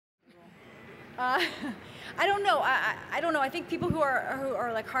I don't know. I don't know. I think people who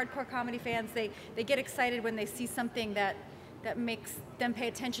are like hardcore comedy fans, they get excited when they see something that makes them pay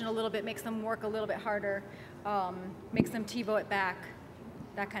attention a little bit, makes them work a little bit harder, makes them TiVo it back,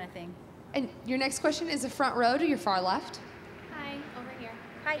 that kind of thing. And your next question is a front row to your far left. Hi, over here.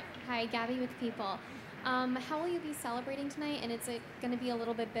 Hi. Hi, Gabby with People. How will you be celebrating tonight? And it's going to be a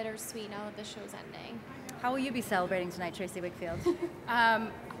little bit bittersweet now that the show's ending. How will you be celebrating tonight, Tracey Wigfield?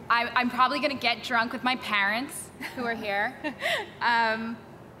 I'm probably going to get drunk with my parents who are here.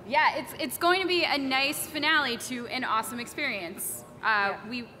 Yeah, it's going to be a nice finale to an awesome experience.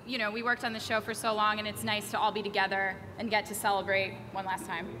 We worked on the show for so long, and it's nice to all be together and get to celebrate one last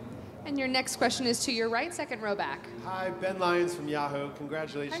time. And your next question is to your right, second row back. Hi, Ben Lyons from Yahoo.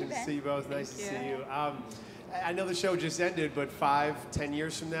 Congratulations to see you both. Nice to see you. I know the show just ended, but 5-10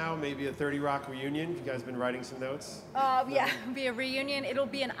 years from now, maybe a 30 Rock reunion. Have you guys been writing some notes? Yeah, it'll be a reunion. It'll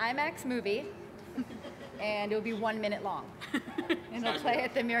be an IMAX movie, and it'll be 1 minute long. And it'll play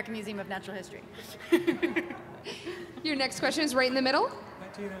at the American Museum of Natural History. Your next question is right in the middle. Hi,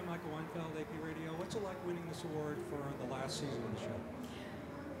 Tina. Michael Weinfeld, AP Radio. What's it like winning this award for the last season of the show?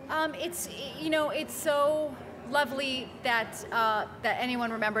 It's so lovely that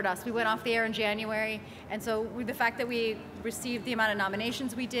anyone remembered us. We went off the air in January, and so the fact that we received the amount of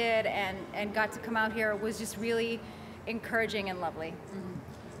nominations we did and got to come out here was just really encouraging and lovely.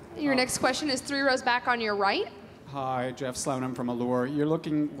 Mm-hmm. Your next question is 3 rows back on your right. Hi, Jeff Sloan from Allure. You're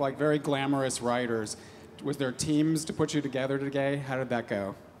looking like very glamorous writers. Was there teams to put you together today? How did that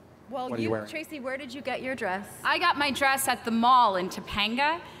go? Well, what are you wearing? Tracy, where did you get your dress? I got my dress at the mall in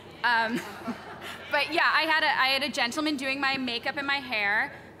Topanga. But yeah, I had a gentleman doing my makeup and my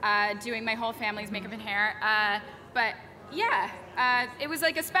hair, doing my whole family's makeup and hair. But yeah, it was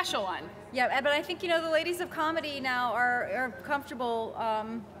like a special one. Yeah, but I think the ladies of comedy now are comfortable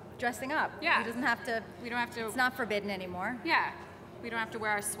dressing up. Yeah. We don't have to. We don't have to. It's not forbidden anymore. Yeah, we don't have to wear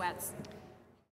our sweats.